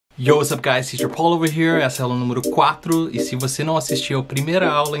Yo, what's up guys? Teacher Paul over here, essa é a aula número 4 e se você não assistiu a primeira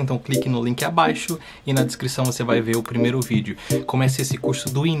aula, então clique no link abaixo e na descrição você vai ver o primeiro vídeo. Comece esse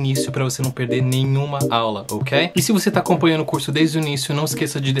curso do início para você não perder nenhuma aula, ok? E se você está acompanhando o curso desde o início, não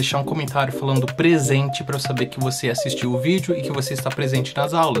esqueça de deixar um comentário falando presente para eu saber que você assistiu o vídeo e que você está presente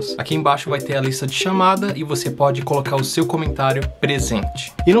nas aulas. Aqui embaixo vai ter a lista de chamada e você pode colocar o seu comentário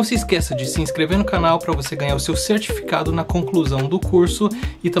presente. E não se esqueça de se inscrever no canal para você ganhar o seu certificado na conclusão do curso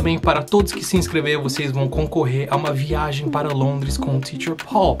e também para todos que se inscrever, vocês vão concorrer a uma viagem para Londres com o Teacher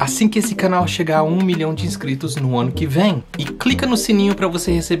Paul, assim que esse canal chegar a 1 milhão de inscritos no ano que vem. E clica no sininho para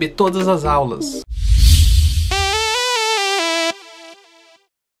você receber todas as aulas.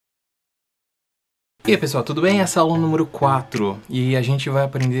 E aí pessoal, tudo bem? Essa é a aula número 4 e a gente vai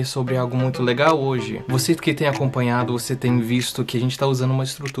aprender sobre algo muito legal hoje. Você que tem acompanhado, você tem visto que a gente está usando uma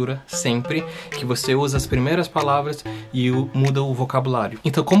estrutura sempre, que você usa as primeiras palavras e muda o vocabulário.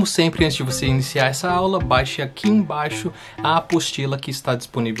 Então, como sempre, antes de você iniciar essa aula, baixe aqui embaixo a apostila que está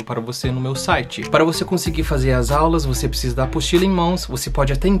disponível para você no meu site. Para você conseguir fazer as aulas, você precisa da apostila em mãos, você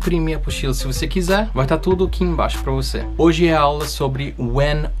pode até imprimir a apostila se você quiser, vai estar tudo aqui embaixo para você. Hoje é a aula sobre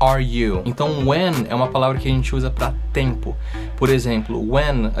when are you. Então, when é uma palavra que a gente usa para tempo. Por exemplo,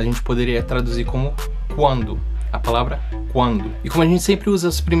 when a gente poderia traduzir como quando. A palavra quando. E como a gente sempre usa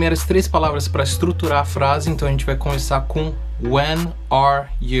as primeiras 3 palavras para estruturar a frase, então a gente vai começar com when are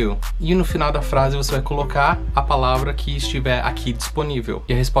you? E no final da frase você vai colocar a palavra que estiver aqui disponível.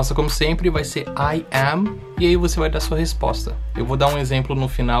 E a resposta, como sempre, vai ser I am, e aí você vai dar sua resposta. Eu vou dar um exemplo no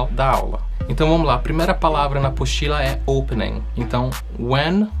final da aula. Então vamos lá, a primeira palavra na apostila é opening. Então,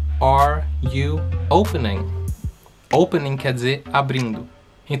 when are you opening? Opening quer dizer abrindo.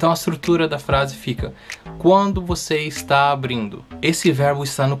 Então a estrutura da frase fica quando você está abrindo. Esse verbo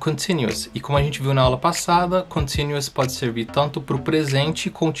está no continuous. E como a gente viu na aula passada, continuous pode servir tanto para o presente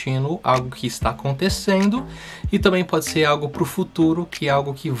contínuo, algo que está acontecendo, e também pode ser algo para o futuro, que é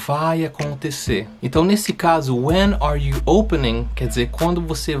algo que vai acontecer. Então nesse caso, when are you opening quer dizer quando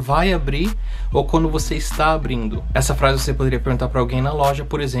você vai abrir ou quando você está abrindo. Essa frase você poderia perguntar para alguém na loja,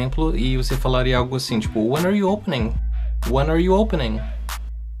 por exemplo, e você falaria algo assim, tipo, when are you opening? When are you opening?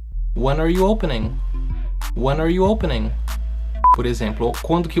 When are you opening? When are you opening? Por exemplo, ou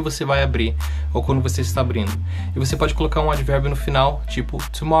quando que você vai abrir, ou quando você está abrindo. E você pode colocar um advérbio no final, tipo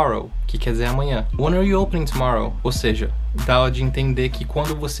tomorrow, que quer dizer amanhã. When are you opening tomorrow? Ou seja, dá de entender que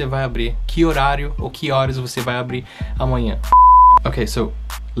quando você vai abrir, que horário ou que horas você vai abrir amanhã. Ok, so,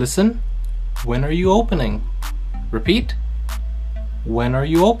 listen. When are you opening? Repeat. When are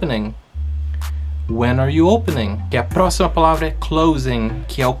you opening? When are you opening? E a próxima palavra é closing,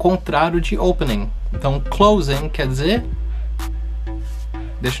 que é o contrário de opening. Então, closing quer dizer...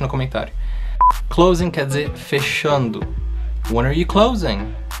 Deixa no comentário. Closing quer dizer fechando. When are you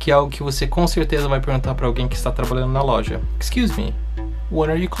closing? Que é algo que você com certeza vai perguntar para alguém que está trabalhando na loja. Excuse me, when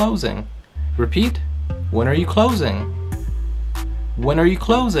are you closing? Repeat. When are you closing? When are you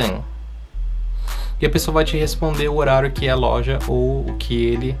closing? E a pessoa vai te responder o horário que a loja ou o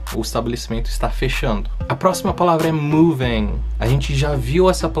que o estabelecimento está fechando. A próxima palavra é moving. A gente já viu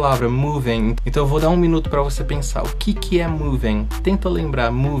essa palavra, moving. Então eu vou dar um minuto para você pensar. O que é moving? Tenta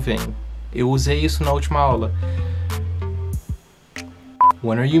lembrar, moving. Eu usei isso na última aula.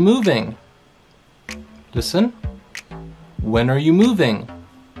 When are you moving? Listen. When are you moving?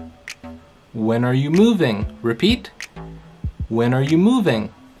 When are you moving? Repeat. When are you moving?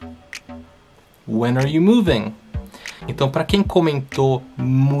 When are you moving? Então, para quem comentou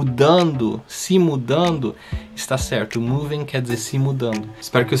mudando, se mudando, está certo. Moving quer dizer se mudando.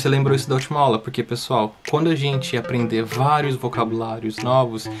 Espero que você lembrou isso da última aula, porque, pessoal, quando a gente aprender vários vocabulários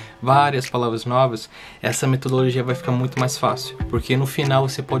novos, várias palavras novas, essa metodologia vai ficar muito mais fácil, porque no final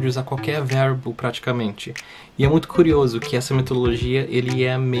você pode usar qualquer verbo praticamente. E é muito curioso que essa metodologia, ele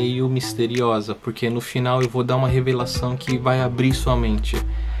é meio misteriosa, porque no final eu vou dar uma revelação que vai abrir sua mente.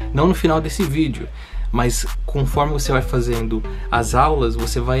 Não no final desse vídeo, mas conforme você vai fazendo as aulas,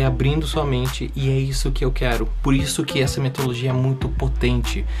 você vai abrindo sua mente e é isso que eu quero. Por isso que essa metodologia é muito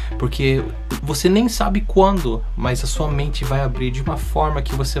potente, porque você nem sabe quando, mas a sua mente vai abrir de uma forma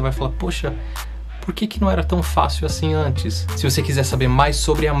que você vai falar, poxa, por que não era tão fácil assim antes? Se você quiser saber mais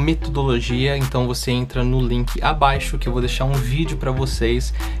sobre a metodologia, então você entra no link abaixo, que eu vou deixar um vídeo para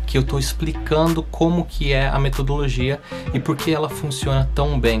vocês, que eu estou explicando como que é a metodologia e por que ela funciona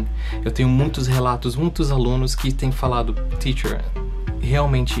tão bem. Eu tenho muitos relatos, muitos alunos que têm falado, teacher,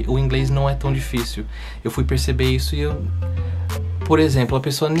 realmente o inglês não é tão difícil. Eu fui perceber isso e por exemplo, a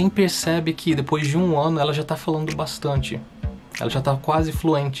pessoa nem percebe que depois de 1 ano ela já está falando bastante. Ela já tá quase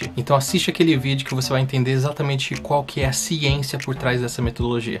fluente. Então assiste aquele vídeo que você vai entender exatamente qual que é a ciência por trás dessa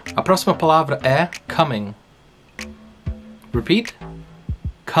metodologia. A próxima palavra é coming. Repeat.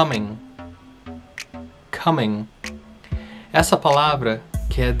 Coming. Coming. Essa palavra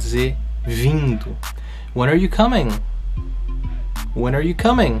quer dizer vindo. When are you coming? When are you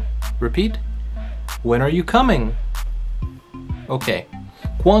coming? Repeat. When are you coming? Ok.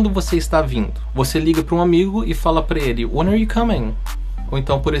 Quando você está vindo? Você liga para um amigo e fala para ele, when are you coming? Ou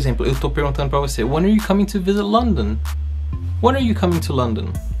então, por exemplo, eu estou perguntando para você, when are you coming to visit London? When are you coming to London?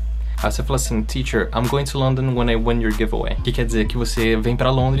 Aí você fala assim, teacher, I'm going to London when I win your giveaway. Que quer dizer que você vem para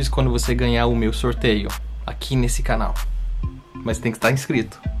Londres quando você ganhar o meu sorteio, aqui nesse canal. Mas tem que estar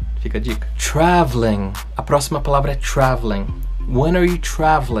inscrito. Fica a dica. Traveling. A próxima palavra é traveling. When are you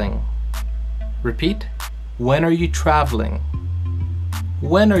traveling? Repeat. When are you traveling?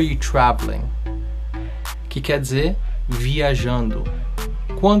 When are you traveling? Que quer dizer viajando.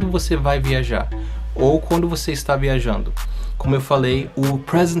 Quando você vai viajar? Ou quando você está viajando. Como eu falei, o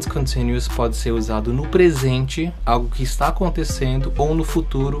present continuous pode ser usado no presente, algo que está acontecendo, ou no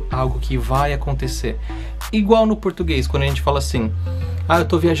futuro, algo que vai acontecer. Igual no português, quando a gente fala assim, eu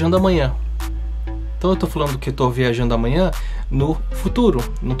estou viajando amanhã. Então eu estou falando que eu estou viajando amanhã no futuro,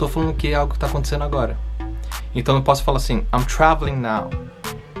 não estou falando que é algo que está acontecendo agora. Então eu posso falar assim, I'm traveling now.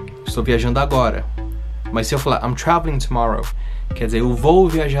 Estou viajando agora. Mas se eu falar, I'm traveling tomorrow, quer dizer, eu vou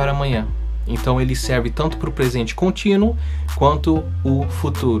viajar amanhã. Então ele serve tanto para o presente contínuo quanto o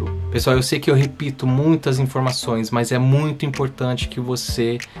futuro. Pessoal, eu sei que eu repito muitas informações, mas é muito importante que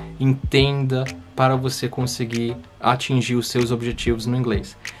você entenda para você conseguir atingir os seus objetivos no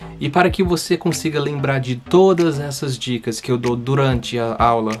inglês. E para que você consiga lembrar de todas essas dicas que eu dou durante a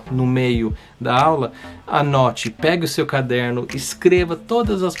aula, no meio da aula, anote, pegue o seu caderno, escreva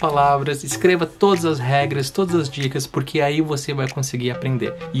todas as palavras, escreva todas as regras, todas as dicas, porque aí você vai conseguir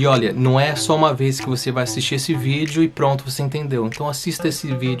aprender. E olha, não é só uma vez que você vai assistir esse vídeo e pronto, você entendeu. Então assista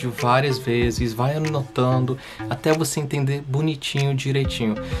esse vídeo várias vezes, vai anotando, até você entender bonitinho,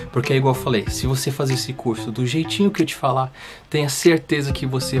 direitinho. Porque é igual eu falei, se você fazer esse curso do jeitinho que eu te falar, tenha certeza que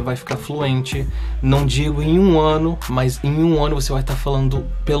você vai ficar fluente. Não digo em um ano, mas em um ano você vai estar falando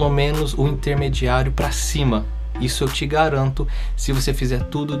pelo menos o intermediário para cima. Isso eu te garanto se você fizer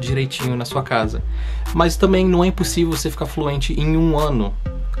tudo direitinho na sua casa. Mas também não é impossível você ficar fluente em um ano.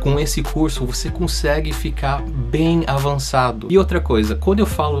 Com esse curso você consegue ficar bem avançado. E outra coisa, quando eu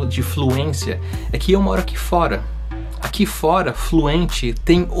falo de fluência, é que eu moro aqui fora. Aqui fora, fluente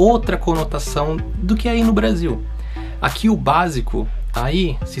tem outra conotação do que aí no Brasil. Aqui o básico,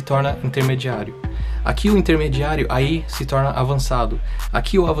 aí se torna intermediário. Aqui o intermediário, aí se torna avançado.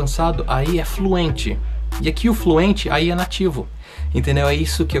 Aqui o avançado, aí é fluente. E aqui o fluente, aí é nativo. Entendeu? É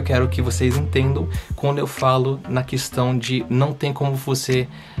isso que eu quero que vocês entendam quando eu falo na questão de não tem como você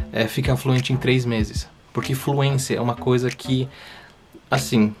ficar fluente em 3 meses. Porque fluência é uma coisa que,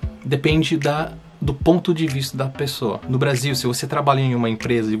 assim, depende do ponto de vista da pessoa. No Brasil, se você trabalha em uma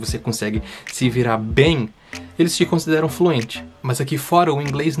empresa e você consegue se virar bem, eles te consideram fluente. Mas aqui fora o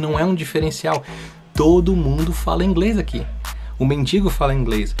inglês não é um diferencial. Todo mundo fala inglês aqui. O mendigo fala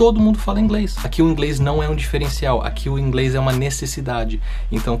inglês, todo mundo fala inglês. Aqui o inglês não é um diferencial, aqui o inglês é uma necessidade.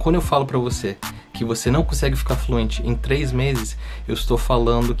 Então quando eu falo para você que você não consegue ficar fluente em 3 meses, eu estou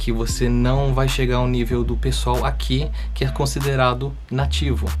falando que você não vai chegar ao nível do pessoal aqui que é considerado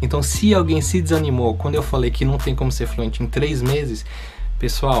nativo. Então se alguém se desanimou quando eu falei que não tem como ser fluente em 3 meses,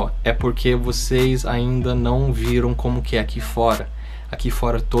 pessoal, é porque vocês ainda não viram como que é aqui fora. Aqui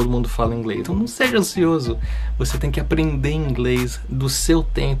fora todo mundo fala inglês, então não seja ansioso. Você tem que aprender inglês do seu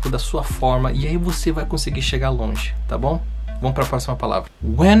tempo, da sua forma, e aí você vai conseguir chegar longe, tá bom? Vamos para a próxima palavra.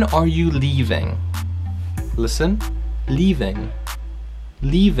 When are you leaving? Listen. Leaving.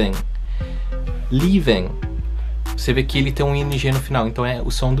 Leaving. Leaving. Você vê que ele tem um ing no final, então é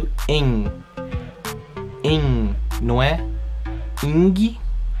o som do in. In. Não é ing.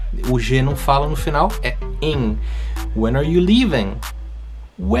 O G não fala no final, é in. When are you leaving?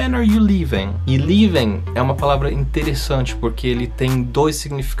 When are you leaving? E leaving é uma palavra interessante porque ele tem 2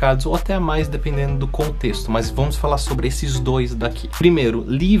 significados ou até mais dependendo do contexto, mas vamos falar sobre esses 2 daqui. Primeiro,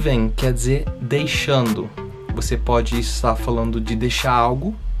 leaving quer dizer deixando. Você pode estar falando de deixar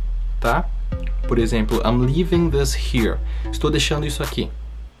algo, tá? Por exemplo, I'm leaving this here. Estou deixando isso aqui.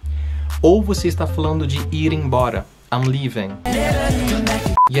 Ou você está falando de ir embora. I'm leaving.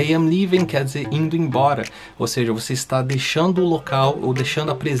 E aí I'm leaving quer dizer indo embora, ou seja, você está deixando o local ou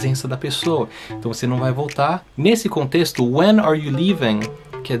deixando a presença da pessoa, então você não vai voltar. Nesse contexto, when are you leaving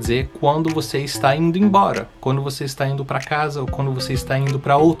quer dizer quando você está indo embora, quando você está indo para casa ou quando você está indo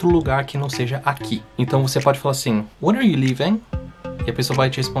para outro lugar que não seja aqui. Então você pode falar assim, when are you leaving? E a pessoa vai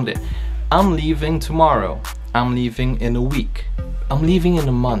te responder, I'm leaving tomorrow. I'm leaving in a week. I'm leaving in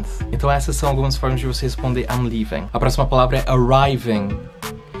a month. Então essas são algumas formas de você responder I'm leaving. A próxima palavra é arriving.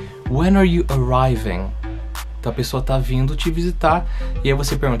 When are you arriving? Então a pessoa tá vindo te visitar e aí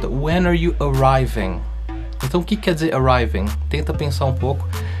você pergunta, when are you arriving? Então o que quer dizer arriving? Tenta pensar um pouco.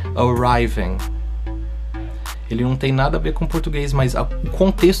 Arriving. Ele não tem nada a ver com português, mas o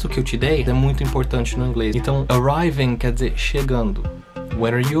contexto que eu te dei é muito importante no inglês. Então arriving quer dizer chegando.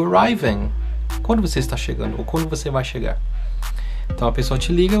 When are you arriving? Quando você está chegando ou quando você vai chegar. Então a pessoa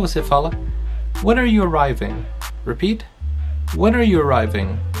te liga, você fala, when are you arriving? Repeat. When are you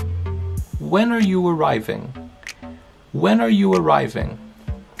arriving? When are you arriving? When are you arriving?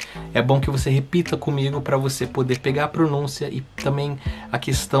 É bom que você repita comigo para você poder pegar a pronúncia e também a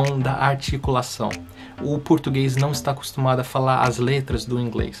questão da articulação. O português não está acostumado a falar as letras do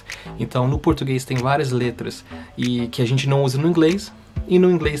inglês. Então no português tem várias letras e que a gente não usa no inglês, e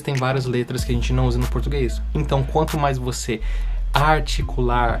no inglês tem várias letras que a gente não usa no português. Então quanto mais você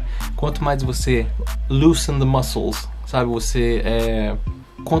articular, quanto mais você loosen the muscles, sabe,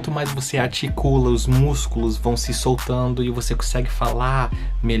 quanto mais você articula, os músculos vão se soltando e você consegue falar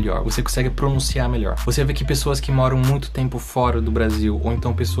melhor, você consegue pronunciar melhor. Você vê que pessoas que moram muito tempo fora do Brasil, ou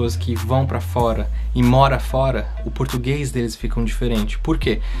então pessoas que vão pra fora e moram fora, o português deles fica diferente. Por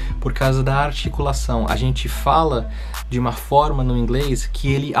quê? Por causa da articulação. A gente fala de uma forma no inglês que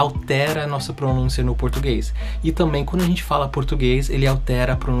ele altera a nossa pronúncia no português. E também quando a gente fala português, ele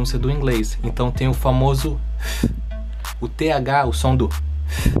altera a pronúncia do inglês. Então tem o famoso o TH, o som do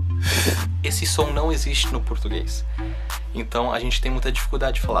esse som não existe no português. Então a gente tem muita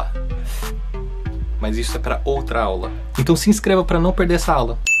dificuldade de falar. Mas isso é para outra aula. Então se inscreva para não perder essa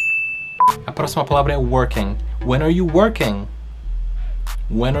aula. A próxima palavra é working. When are you working?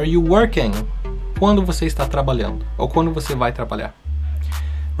 When are you working? Quando você está trabalhando ou quando você vai trabalhar.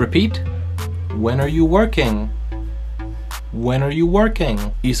 Repeat. When are you working? When are you working?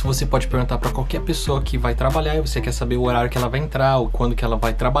 Isso você pode perguntar para qualquer pessoa que vai trabalhar e você quer saber o horário que ela vai entrar ou quando que ela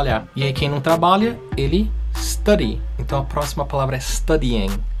vai trabalhar. E aí quem não trabalha, ele study. Então a próxima palavra é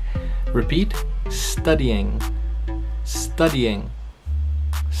studying. Repeat. Studying. Studying.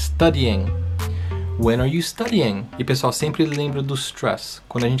 Studying. When are you studying? E pessoal, sempre lembra do stress.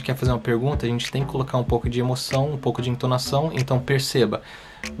 Quando a gente quer fazer uma pergunta, a gente tem que colocar um pouco de emoção, um pouco de entonação. Então perceba.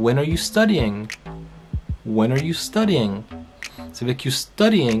 When are you studying? When are you studying? Você vê que o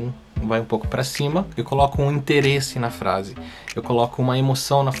studying vai um pouco para cima. Eu coloco um interesse na frase. Eu coloco uma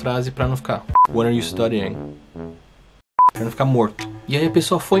emoção na frase para não ficar when are you studying? Para não ficar morto. E aí a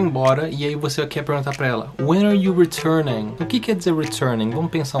pessoa foi embora e aí você quer perguntar para ela when are you returning? O que quer dizer returning? Vamos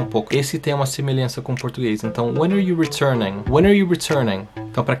pensar um pouco. Esse tem uma semelhança com o português. Então, when are you returning? When are you returning?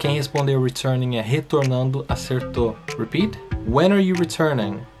 Então, para quem respondeu returning é retornando, acertou. Repeat. When are you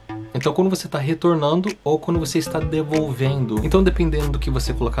returning? Então quando você está retornando ou quando você está devolvendo. Então dependendo do que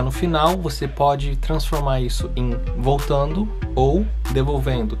você colocar no final, você pode transformar isso em voltando ou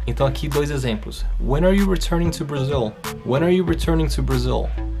devolvendo. Então aqui dois exemplos. When are you returning to Brazil? When are you returning to Brazil?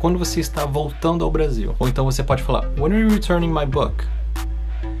 Quando você está voltando ao Brasil. Ou então você pode falar when are you returning my book?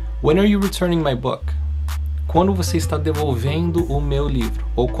 When are you returning my book? Quando você está devolvendo o meu livro.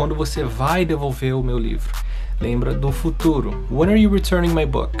 Ou quando você vai devolver o meu livro. Lembra do futuro. When are you returning my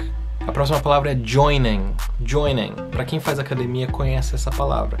book? A próxima palavra é joining. Joining. Para quem faz academia conhece essa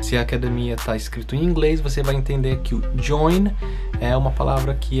palavra. Se a academia está escrito em inglês, você vai entender que o join é uma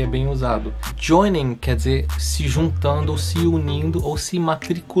palavra que é bem usado. Joining quer dizer se juntando, ou se unindo, ou se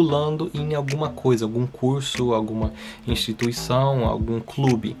matriculando em alguma coisa, algum curso, alguma instituição, algum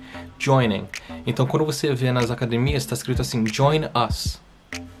clube. Joining. Então quando você vê nas academias, está escrito assim, join us.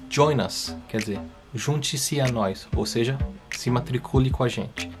 Join us, quer dizer, junte-se a nós, ou seja, se matricule com a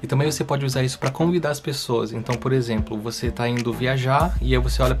gente. E também você pode usar isso para convidar as pessoas. Então, por exemplo, você está indo viajar e aí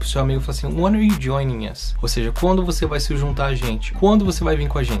você olha para o seu amigo e fala assim, when are you joining us? Ou seja, quando você vai se juntar a gente? Quando você vai vir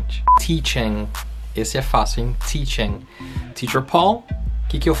com a gente? Teaching. Esse é fácil, hein? Teaching. Teacher Paul, o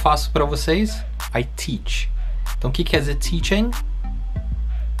que eu faço para vocês? I teach. Então, o que quer dizer teaching?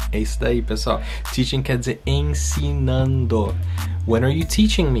 É isso daí, pessoal. Teaching quer dizer ensinando. When are you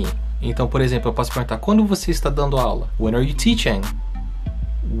teaching me? Então, por exemplo, eu posso perguntar, quando você está dando aula? When are you teaching?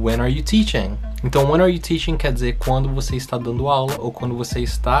 When are you teaching? Então, when are you teaching quer dizer quando você está dando aula, ou quando você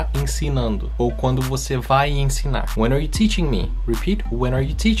está ensinando, ou quando você vai ensinar. When are you teaching me? Repeat, when are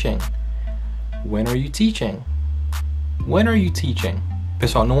you teaching? When are you teaching? When are you teaching?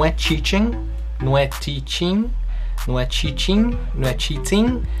 Pessoal, não é teaching, não é teaching, não é teaching, não é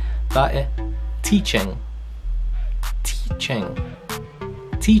cheating, tá? É teaching. Teaching.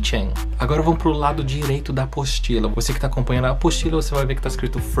 teaching. Agora vamos pro lado direito da apostila. Você que está acompanhando a apostila, você vai ver que está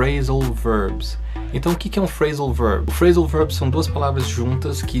escrito Phrasal Verbs. Então, o que é um Phrasal Verb? O Phrasal Verb são duas palavras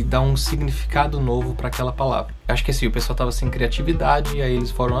juntas que dão um significado novo para aquela palavra. Acho que assim, o pessoal estava sem criatividade, e aí eles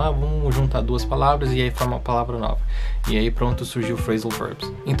foram, vamos juntar duas palavras e aí forma uma palavra nova. E aí pronto, surgiu Phrasal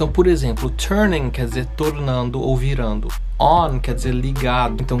Verbs. Então, por exemplo, turning quer dizer tornando ou virando. On quer dizer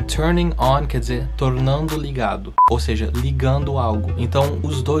ligado. Então, turning on quer dizer tornando ligado. Ou seja, ligando algo. Então,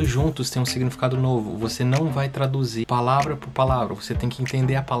 os dois juntos têm um significado novo. Você não vai traduzir palavra por palavra. Você tem que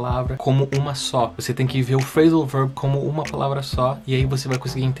entender a palavra como uma só. Você tem que ver o phrasal verb como uma palavra só. E aí você vai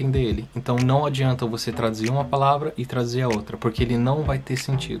conseguir entender ele. Então, não adianta você traduzir uma palavra e traduzir a outra. Porque ele não vai ter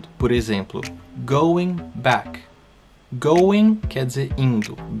sentido. Por exemplo, going back. Going quer dizer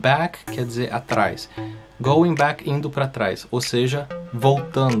indo. Back quer dizer atrás. Going back, indo para trás, ou seja,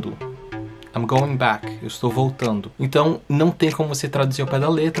 voltando. I'm going back, eu estou voltando. Então, não tem como você traduzir ao pé da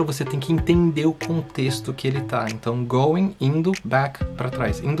letra, você tem que entender o contexto que ele tá. Então, going, indo, back, para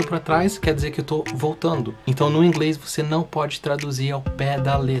trás. Indo para trás quer dizer que eu estou voltando. Então, no inglês, você não pode traduzir ao pé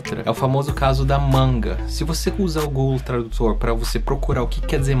da letra. É o famoso caso da manga. Se você usar o Google Tradutor para você procurar o que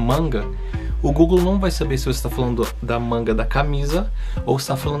quer dizer manga, o Google não vai saber se você está falando da manga da camisa ou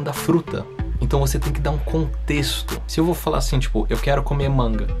está falando da fruta. Então você tem que dar um contexto. Se eu vou falar assim, tipo, eu quero comer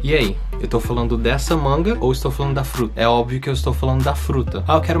manga. E aí? Eu estou falando dessa manga ou estou falando da fruta? É óbvio que eu estou falando da fruta.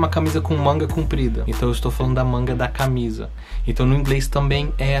 Eu quero uma camisa com manga comprida. Então eu estou falando da manga da camisa. Então no inglês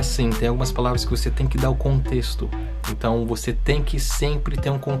também é assim. Tem algumas palavras que você tem que dar o contexto. Então você tem que sempre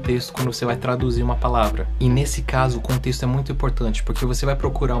ter um contexto quando você vai traduzir uma palavra. E nesse caso o contexto é muito importante, porque você vai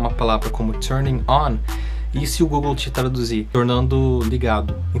procurar uma palavra como turning on, e se o Google te traduzir tornando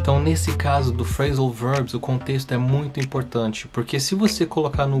ligado? Então, nesse caso do Phrasal Verbs, o contexto é muito importante, porque se você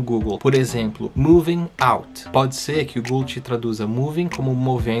colocar no Google, por exemplo, moving out, pode ser que o Google te traduza moving como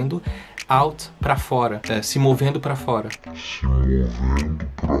movendo, out para fora, se movendo para fora. Se movendo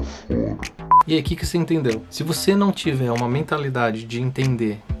para fora. E aí, o que você entendeu? Se você não tiver uma mentalidade de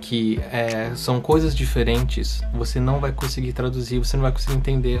entender que são coisas diferentes, você não vai conseguir traduzir, você não vai conseguir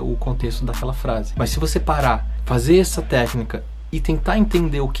entender o contexto daquela frase. Mas se você parar, fazer essa técnica e tentar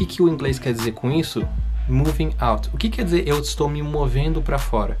entender o que o inglês quer dizer com isso, moving out. O que quer dizer eu estou me movendo para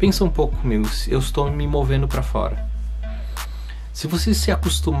fora? Pensa um pouco comigo, eu estou me movendo para fora. Se você se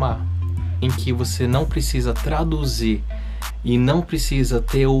acostumar em que você não precisa traduzir e não precisa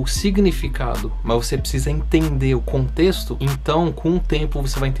ter o significado, mas você precisa entender o contexto, então com o tempo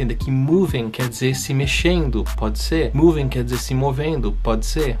você vai entender que moving quer dizer se mexendo, pode ser. Moving quer dizer se movendo, pode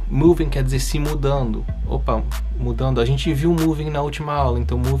ser. Moving quer dizer se mudando. Opa, mudando. A gente viu moving na última aula,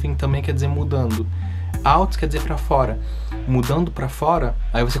 então moving também quer dizer mudando. Out quer dizer para fora. Mudando para fora,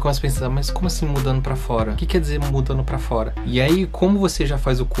 aí você começa a pensar, mas como assim mudando para fora? O que quer dizer mudando para fora? E aí, como você já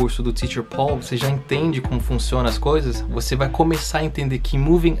faz o curso do Teacher Paul, você já entende como funcionam as coisas, você vai começar a entender que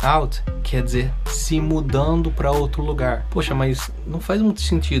moving out quer dizer se mudando para outro lugar. Poxa, mas não faz muito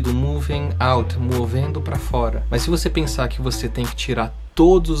sentido moving out, movendo para fora. Mas se você pensar que você tem que tirar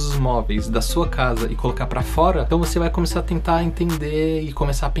todos os móveis da sua casa e colocar para fora, então você vai começar a tentar entender e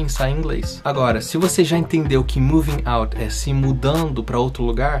começar a pensar em inglês. Agora, se você já entendeu que moving out é se mudando para outro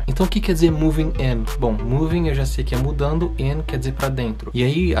lugar, então o que quer dizer moving in? Bom, moving eu já sei que é mudando, in quer dizer para dentro. E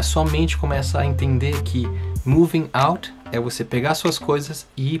aí a sua mente começa a entender que moving out é você pegar suas coisas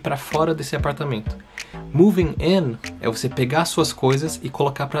e ir para fora desse apartamento. Moving in é você pegar suas coisas e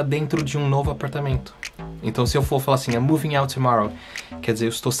colocar para dentro de um novo apartamento. Então, se eu for falar assim, I'm moving out tomorrow, quer dizer, eu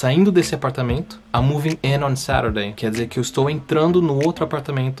estou saindo desse apartamento. I'm moving in on Saturday, quer dizer que eu estou entrando no outro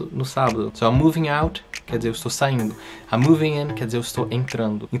apartamento no sábado. So, I'm moving out, quer dizer, eu estou saindo. I'm moving in, quer dizer, eu estou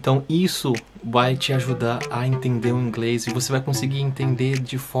entrando. Então, isso vai te ajudar a entender o inglês e você vai conseguir entender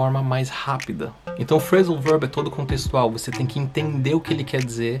de forma mais rápida. Então, o phrasal verb é todo contextual. Você tem que entender o que ele quer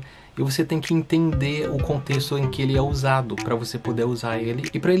dizer e você tem que entender o contexto em que ele é usado para você poder usar ele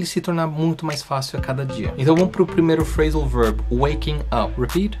e para ele se tornar muito mais fácil a cada dia. Então vamos para o primeiro phrasal verb, waking up.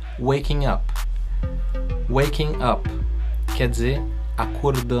 Repeat, waking up. Waking up quer dizer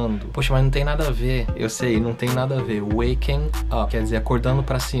acordando. Poxa, mas não tem nada a ver. Eu sei, não tem nada a ver. Waking up quer dizer acordando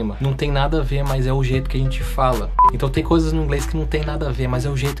para cima. Não tem nada a ver, mas é o jeito que a gente fala. Então tem coisas no inglês que não tem nada a ver, mas é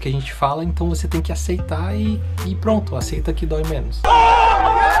o jeito que a gente fala, então você tem que aceitar e pronto, aceita que dói menos.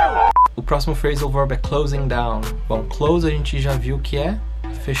 O próximo phrasal verb é closing down. Bom, close a gente já viu que é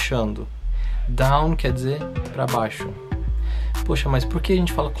fechando. Down quer dizer para baixo. Poxa, mas por que a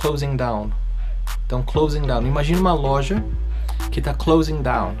gente fala closing down? Então, closing down. Imagina uma loja que está closing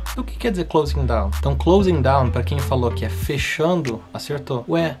down. O que quer dizer closing down? Então, closing down, para quem falou que é fechando, acertou.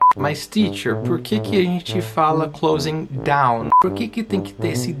 Ué, mas teacher, por que a gente fala closing down? Por que tem que ter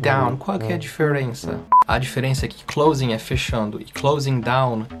esse down? Qual que é a diferença? A diferença é que closing é fechando e closing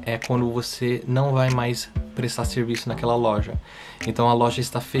down é quando você não vai mais prestar serviço naquela loja. Então a loja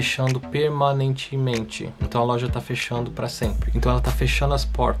está fechando permanentemente. Então a loja está fechando para sempre. Então ela está fechando as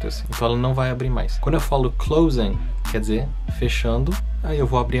portas. Então ela não vai abrir mais. Quando eu falo closing, quer dizer fechando, aí eu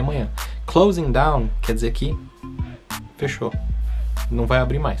vou abrir amanhã. Closing down quer dizer que fechou. Não vai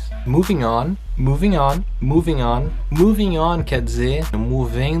abrir mais. Moving on, moving on, moving on. Moving on quer dizer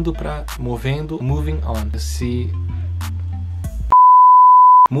movendo, moving on.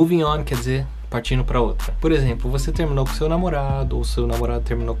 Moving on quer dizer partindo para outra. Por exemplo, você terminou com seu namorado, ou seu namorado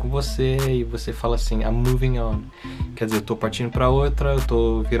terminou com você, e você fala assim, I'm moving on. Quer dizer, eu tô partindo para outra, eu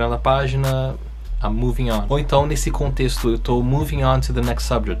tô virando a página, I'm moving on. Ou então, nesse contexto, eu tô moving on to the next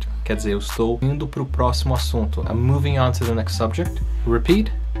subject. Quer dizer, eu estou indo para o próximo assunto. I'm moving on to the next subject. Repeat,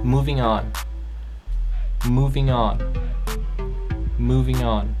 moving on. Moving on. Moving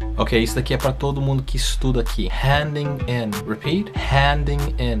on. Ok, isso daqui é para todo mundo que estuda aqui. Handing in. Repeat,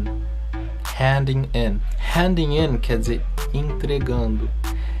 handing in. Handing in. Handing in quer dizer entregando.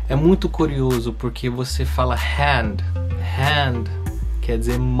 É muito curioso porque você fala hand. Hand quer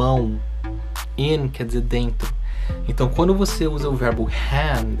dizer mão. In quer dizer dentro. Então quando você usa o verbo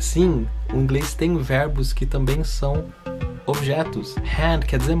hand, sim, o inglês tem verbos que também são objetos. Hand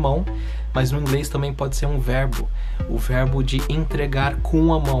quer dizer mão, mas no inglês também pode ser um verbo. O verbo de entregar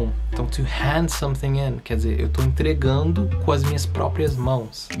com a mão. Então, to hand something in, quer dizer, eu estou entregando com as minhas próprias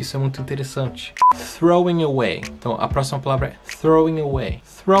mãos. Isso é muito interessante. Throwing away. Então, a próxima palavra é throwing away.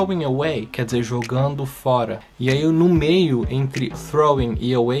 Throwing away quer dizer jogando fora. E aí, no meio, entre throwing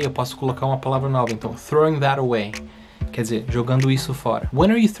e away, eu posso colocar uma palavra nova. Então, throwing that away. Quer dizer, jogando isso fora.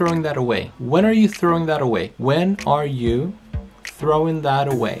 When are you throwing that away? When are you throwing that away? When are you throwing that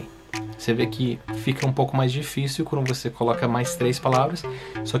away? Você vê que fica um pouco mais difícil quando você coloca mais 3 palavras,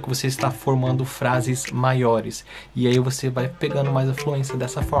 só que você está formando frases maiores. E aí você vai pegando mais a fluência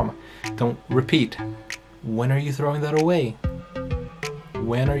dessa forma. Então, repeat. When are you throwing that away?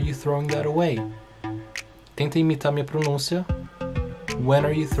 When are you throwing that away? Tenta imitar minha pronúncia. When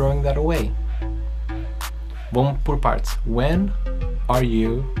are you throwing that away? Vamos por partes. When are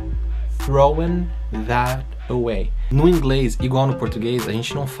you throwing that away? No inglês, igual no português, a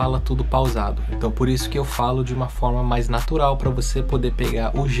gente não fala tudo pausado. Então, por isso que eu falo de uma forma mais natural para você poder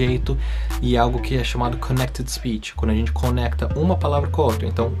pegar o jeito e algo que é chamado connected speech, quando a gente conecta uma palavra com a outra.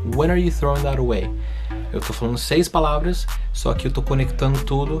 Então, when are you throwing that away? Eu tô falando 6 palavras, só que eu tô conectando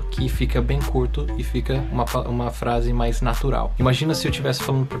tudo, que fica bem curto e fica uma frase mais natural. Imagina se eu estivesse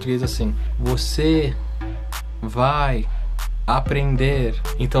falando português assim: você vai aprender.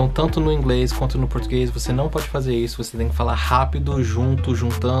 Então, tanto no inglês quanto no português, você não pode fazer isso. Você tem que falar rápido, junto,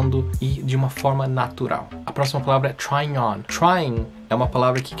 juntando e de uma forma natural. A próxima palavra é trying on. Trying é uma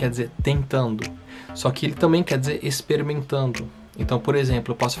palavra que quer dizer tentando, só que ele também quer dizer experimentando. Então, por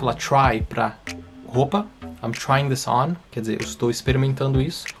exemplo, eu posso falar try para roupa. I'm trying this on, quer dizer, eu estou experimentando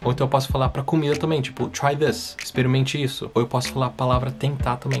isso. Ou então eu posso falar para comida também, tipo, try this, experimente isso. Ou eu posso falar a palavra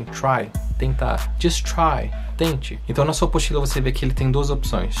tentar também, try, tentar. Just try, tente. Então na sua apostila você vê que ele tem 2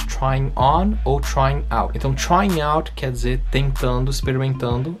 opções, trying on ou trying out. Então trying out quer dizer tentando,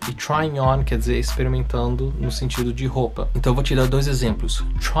 experimentando, e trying on quer dizer experimentando no sentido de roupa. Então eu vou te dar 2 exemplos.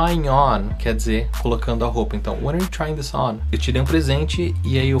 Trying on quer dizer colocando a roupa. Então, when are you trying this on? Eu te dei um presente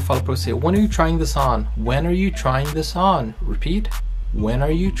e aí eu falo pra você, when are you trying this on? When are you trying this on? Repeat. When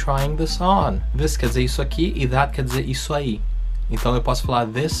are you trying this on? This quer dizer isso aqui e that quer dizer isso aí. Então eu posso falar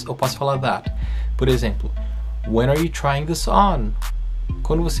this ou posso falar that. Por exemplo, when are you trying this on?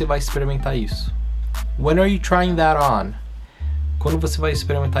 Quando você vai experimentar isso? When are you trying that on? Quando você vai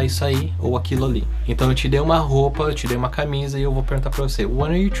experimentar isso aí ou aquilo ali? Então eu te dei uma roupa, eu te dei uma camisa e eu vou perguntar pra você,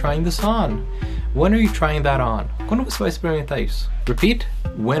 when are you trying this on? When are you trying that on? Quando você vai experimentar isso? Repeat.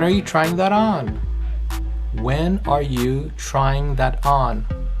 When are you trying that on? When are you trying that on?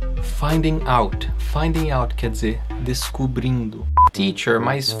 Finding out. Finding out quer dizer descobrindo. Teacher,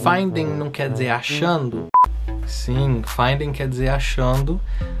 mas finding não quer dizer achando? Sim, finding quer dizer achando,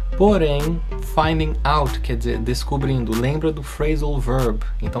 Porém, finding out quer dizer descobrindo. Lembra do phrasal verb?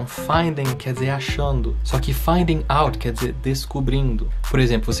 Então, finding quer dizer achando. Só que finding out quer dizer descobrindo. Por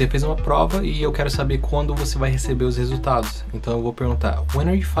exemplo, você fez uma prova e eu quero saber quando você vai receber os resultados. Então, eu vou perguntar, when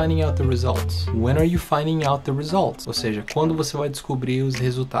are you finding out the results? When are you finding out the results? Ou seja, quando você vai descobrir os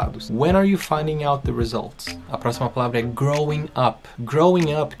resultados? When are you finding out the results? A próxima palavra é growing up.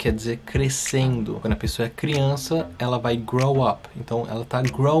 Growing up quer dizer crescendo. Quando a pessoa é criança, ela vai grow up. Então, ela está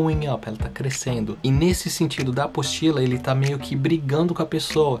growing up, ela está crescendo. E nesse sentido da apostila, ele está meio que brigando com a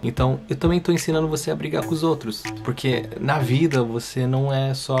pessoa. Então, eu também estou ensinando você a brigar com os outros. Porque na vida, você não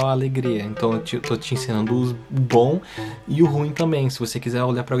é só alegria. Então, eu estou te ensinando o bom e o ruim também. Se você quiser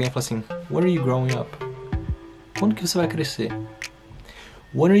olhar para alguém e falar assim, when are you growing up? Quando que você vai crescer?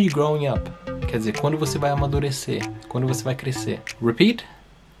 When are you growing up? Quer dizer, quando você vai amadurecer? Quando você vai crescer? Repeat.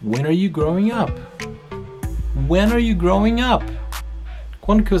 When are you growing up? When are you growing up?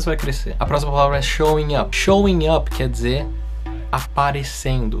 Quando que você vai crescer? A próxima palavra é showing up. Showing up quer dizer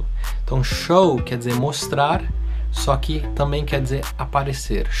aparecendo. Então, show quer dizer mostrar, só que também quer dizer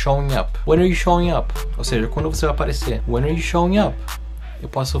aparecer. Showing up. When are you showing up? Ou seja, quando você vai aparecer? When are you showing up? Eu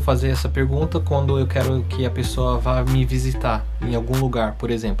posso fazer essa pergunta quando eu quero que a pessoa vá me visitar em algum lugar,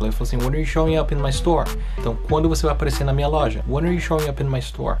 por exemplo. Eu falo assim, when are you showing up in my store? Então, quando você vai aparecer na minha loja? When are you showing up in my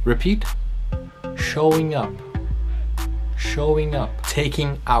store? Repeat. Showing up. Showing up.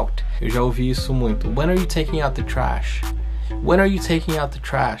 Taking out. Eu já ouvi isso muito. When are you taking out the trash? When are you taking out the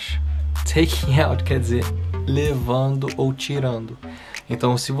trash? Taking out quer dizer levando ou tirando.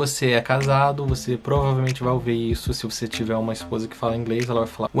 Então, se você é casado, você provavelmente vai ouvir isso. Se você tiver uma esposa que fala inglês, ela vai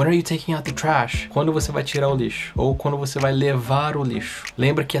falar, when are you taking out the trash? Quando você vai tirar o lixo? Ou quando você vai levar o lixo?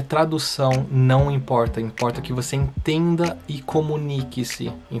 Lembra que a tradução não importa. Importa que você entenda e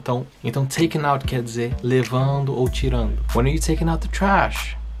comunique-se. Então taking out quer dizer levando ou tirando. When are you taking out the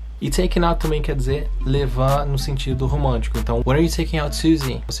trash? E taking out também quer dizer levar no sentido romântico. Então, when are you taking out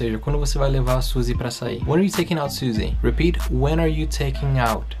Susie? Ou seja, quando você vai levar a Susie para sair. When are you taking out Susie? Repeat. When are you taking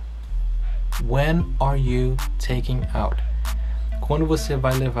out? When are you taking out? Quando você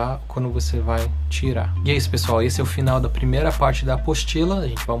vai levar, quando você vai tirar. E é isso, pessoal. Esse é o final da primeira parte da apostila. A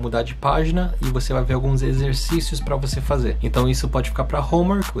gente vai mudar de página e você vai ver alguns exercícios para você fazer. Então isso pode ficar para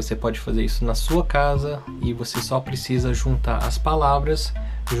homework. Você pode fazer isso na sua casa e você só precisa juntar as palavras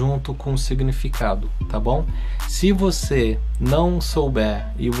junto com o significado, tá bom? Se você não souber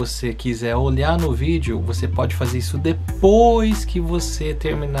e você quiser olhar no vídeo, você pode fazer isso depois que você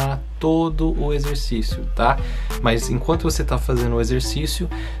terminar todo o exercício, tá? Mas enquanto você está fazendo o exercício,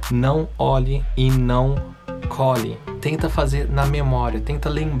 não olhe e não cole. Tenta fazer na memória, tenta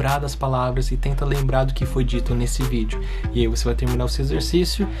lembrar das palavras e tenta lembrar do que foi dito nesse vídeo. E aí você vai terminar o seu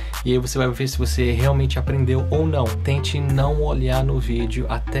exercício e aí você vai ver se você realmente aprendeu ou não. Tente não olhar no vídeo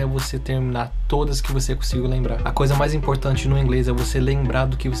até você terminar todas que você conseguiu lembrar. A coisa mais importante no inglês é você lembrar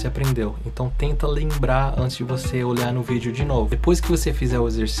do que você aprendeu. Então tenta lembrar antes de você olhar no vídeo de novo. Depois que você fizer o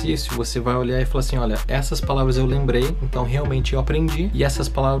exercício, você vai olhar e falar assim, olha, essas palavras eu lembrei, então realmente eu aprendi, e essas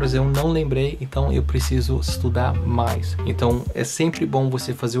palavras eu não lembrei, então eu preciso estudar mais. Então é sempre bom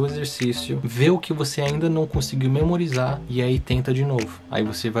você fazer o exercício, ver o que você ainda não conseguiu memorizar e aí tenta de novo. Aí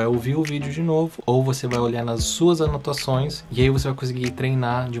você vai ouvir o vídeo de novo ou você vai olhar nas suas anotações e aí você vai conseguir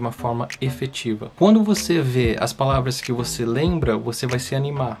treinar de uma forma efetiva. Quando você vê as palavras que você lembra, você vai se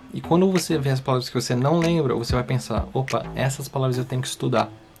animar. E quando você vê as palavras que você não lembra, você vai pensar, opa, essas palavras eu tenho que estudar.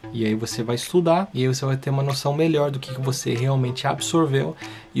 E aí você vai estudar e aí você vai ter uma noção melhor do que você realmente absorveu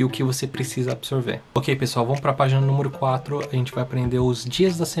e o que você precisa absorver. Ok, pessoal, vamos para a página número 4. A gente vai aprender os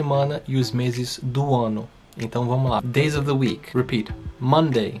dias da semana e os meses do ano. Então vamos lá. Days of the week. Repeat.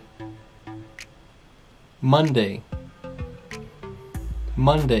 Monday. Monday.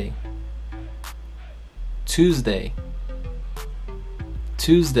 Monday. Tuesday.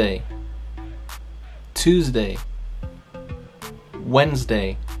 Tuesday. Tuesday.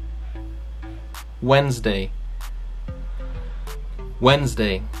 Wednesday. Wednesday.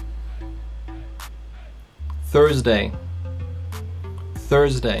 Wednesday. Thursday.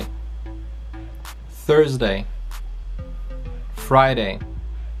 Thursday. Thursday. Friday.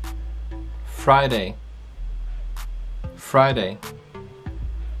 Friday. Friday.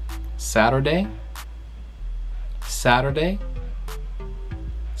 Saturday. Saturday.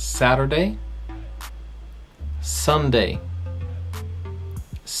 Saturday. Sunday.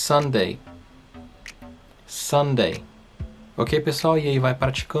 Sunday. Sunday. Ok, pessoal? E aí vai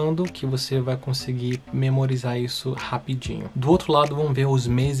praticando que você vai conseguir memorizar isso rapidinho. Do outro lado, vamos ver os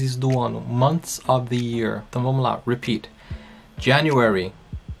meses do ano. Months of the year. Então vamos lá. Repeat. January.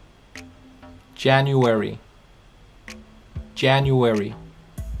 January. January.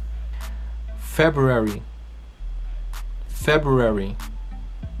 February, February,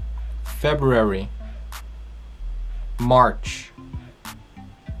 February. March,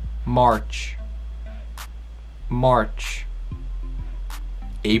 March, March.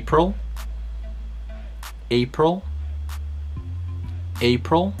 April, April,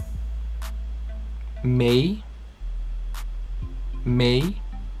 April. May, May,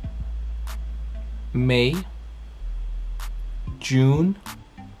 May. June,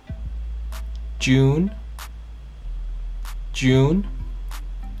 June, June.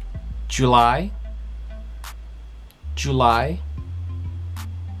 July, July,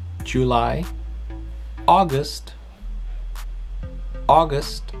 July. August,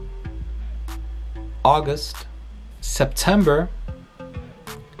 August, August. September,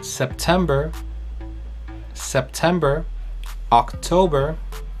 September, September. October,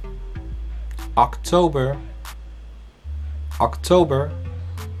 October, October.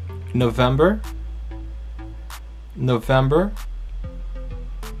 November, November,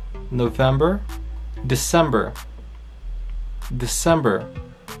 November. December, December,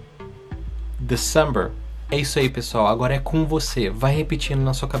 December. É isso aí, pessoal. Agora é com você. Vai repetindo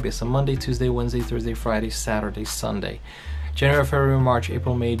na sua cabeça. Monday, Tuesday, Wednesday, Thursday, Friday, Saturday, Sunday. January, February, March,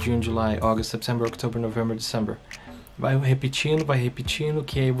 April, May, June, July, August, September, October, November, December. Vai repetindo,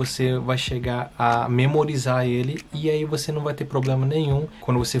 que aí você vai chegar a memorizar ele e aí você não vai ter problema nenhum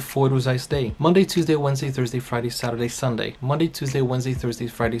quando você for usar isso daí. Monday, Tuesday, Wednesday, Thursday, Friday, Saturday, Sunday. Monday, Tuesday, Wednesday, Thursday,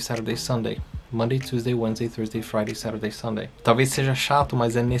 Friday, Saturday, Sunday. Monday, Tuesday, Wednesday, Thursday, Friday, Saturday, Sunday. Talvez seja chato,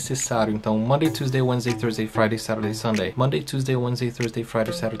 mas é necessário. Então, Monday, Tuesday, Wednesday, Thursday, Friday, Saturday, Sunday. Monday, Tuesday, Wednesday, Thursday,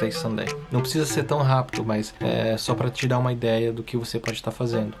 Friday, Saturday, Sunday. Não precisa ser tão rápido, mas é só para te dar uma ideia do que você pode estar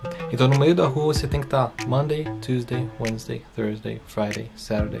fazendo. Então, no meio da rua, você tem que estar Monday, Tuesday, Wednesday, Thursday, Friday,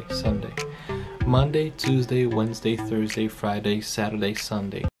 Saturday, Sunday. Monday, Tuesday, Wednesday, Thursday, Friday, Saturday,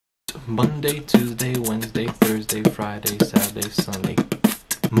 Sunday. Monday, Tuesday, Wednesday, Thursday, Friday, Saturday, Sunday.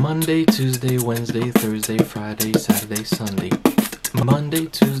 Monday, Tuesday, Wednesday, Thursday, Friday, Saturday, Sunday. Monday,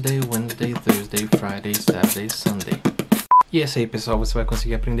 Tuesday, Wednesday, Thursday, Friday, Saturday, Sunday. E é isso aí, pessoal, você vai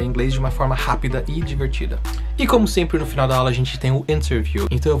conseguir aprender inglês de uma forma rápida e divertida. E como sempre, no final da aula a gente tem o interview.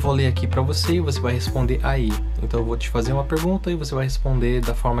 Então eu vou ler aqui pra você e você vai responder aí. Então eu vou te fazer uma pergunta e você vai responder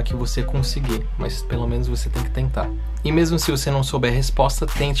da forma que você conseguir. Mas pelo menos você tem que tentar. E mesmo se você não souber a resposta,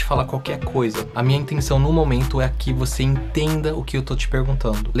 tente falar qualquer coisa. A minha intenção no momento é que você entenda o que eu tô te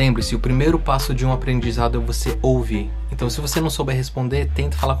perguntando. Lembre-se, o primeiro passo de um aprendizado é você ouvir. Então se você não souber responder,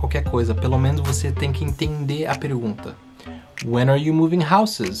 tente falar qualquer coisa. Pelo menos você tem que entender a pergunta. When are you moving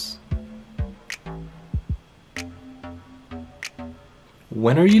houses?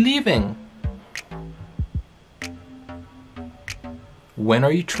 When are you leaving? When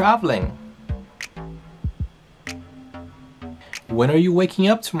are you traveling? When are you waking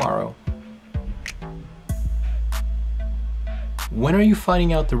up tomorrow? When are you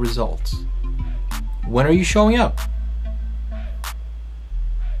finding out the results? When are you showing up?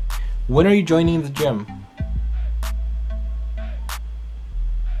 When are you joining the gym?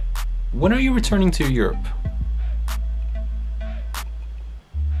 When are you returning to Europe?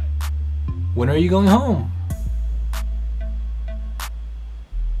 When are you going home?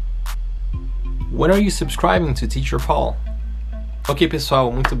 When are you subscribing to Teacher Paul? Ok,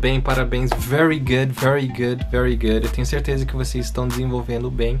 pessoal, muito bem, parabéns. Very good, very good, very good. Eu tenho certeza que vocês estão desenvolvendo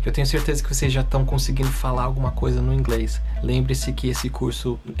bem. Eu tenho certeza que vocês já estão conseguindo falar alguma coisa no inglês. Lembre-se que esse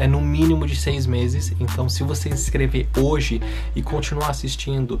curso é no mínimo de 6 meses. Então, se você se inscrever hoje e continuar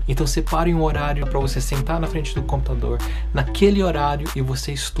assistindo, então separe um horário para você sentar na frente do computador, naquele horário, e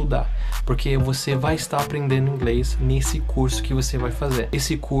você estudar. Porque você vai estar aprendendo inglês nesse curso que você vai fazer.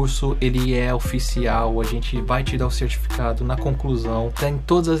 Esse curso, ele é oficial. A gente vai te dar o certificado na conclusão. Tem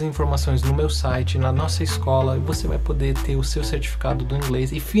todas as informações no meu site, na nossa escola, e você vai poder ter o seu certificado do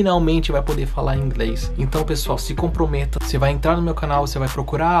inglês e finalmente vai poder falar inglês. Então, pessoal, se comprometa. Você vai entrar no meu canal, você vai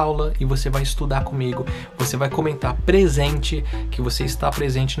procurar a aula e você vai estudar comigo. Você vai comentar presente, que você está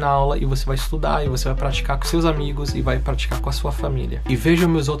presente na aula, e você vai estudar e você vai praticar com seus amigos e vai praticar com a sua família. E veja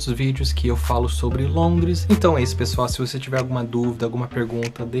meus outros vídeos que eu falo sobre Londres. Então é isso, pessoal. Se você tiver alguma dúvida, alguma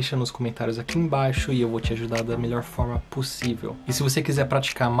pergunta, deixa nos comentários aqui embaixo e eu vou te ajudar da melhor forma possível. E se você quiser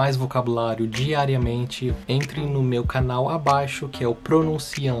praticar mais vocabulário diariamente, entre no meu canal abaixo, que é o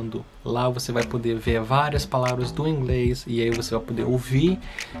Pronunciando. Lá você vai poder ver várias palavras do inglês e aí você vai poder ouvir,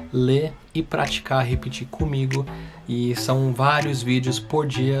 ler e praticar, repetir comigo. E são vários vídeos por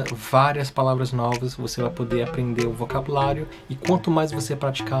dia, várias palavras novas, você vai poder aprender o vocabulário e quanto mais você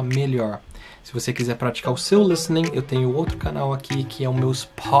praticar, melhor. Se você quiser praticar o seu listening, eu tenho outro canal aqui que é o meus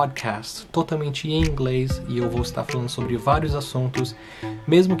podcasts, totalmente em inglês, e eu vou estar falando sobre vários assuntos.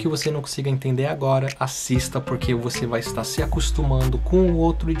 Mesmo que você não consiga entender agora, assista, porque você vai estar se acostumando com o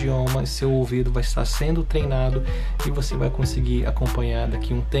outro idioma, seu ouvido vai estar sendo treinado e você vai conseguir acompanhar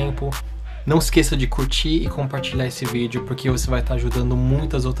daqui a um tempo. Não esqueça de curtir e compartilhar esse vídeo, porque você vai estar ajudando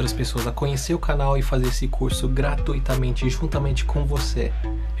muitas outras pessoas a conhecer o canal e fazer esse curso gratuitamente, juntamente com você.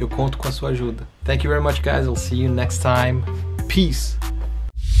 Eu conto com a sua ajuda. Thank you very much, guys. I'll see you next time. Peace!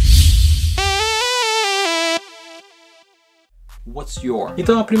 What's your?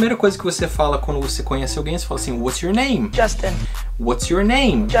 Então a primeira coisa que você fala quando você conhece alguém, você fala assim, what's your name? Justin. What's your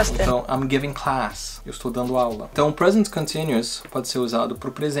name? Justin. Então, I'm giving class. Eu estou dando aula. Então, present continuous pode ser usado para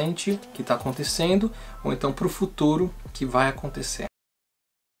o presente, que está acontecendo, ou então para o futuro, que vai acontecer.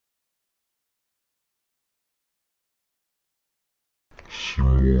 Se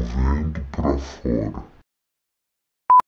movendo para fora.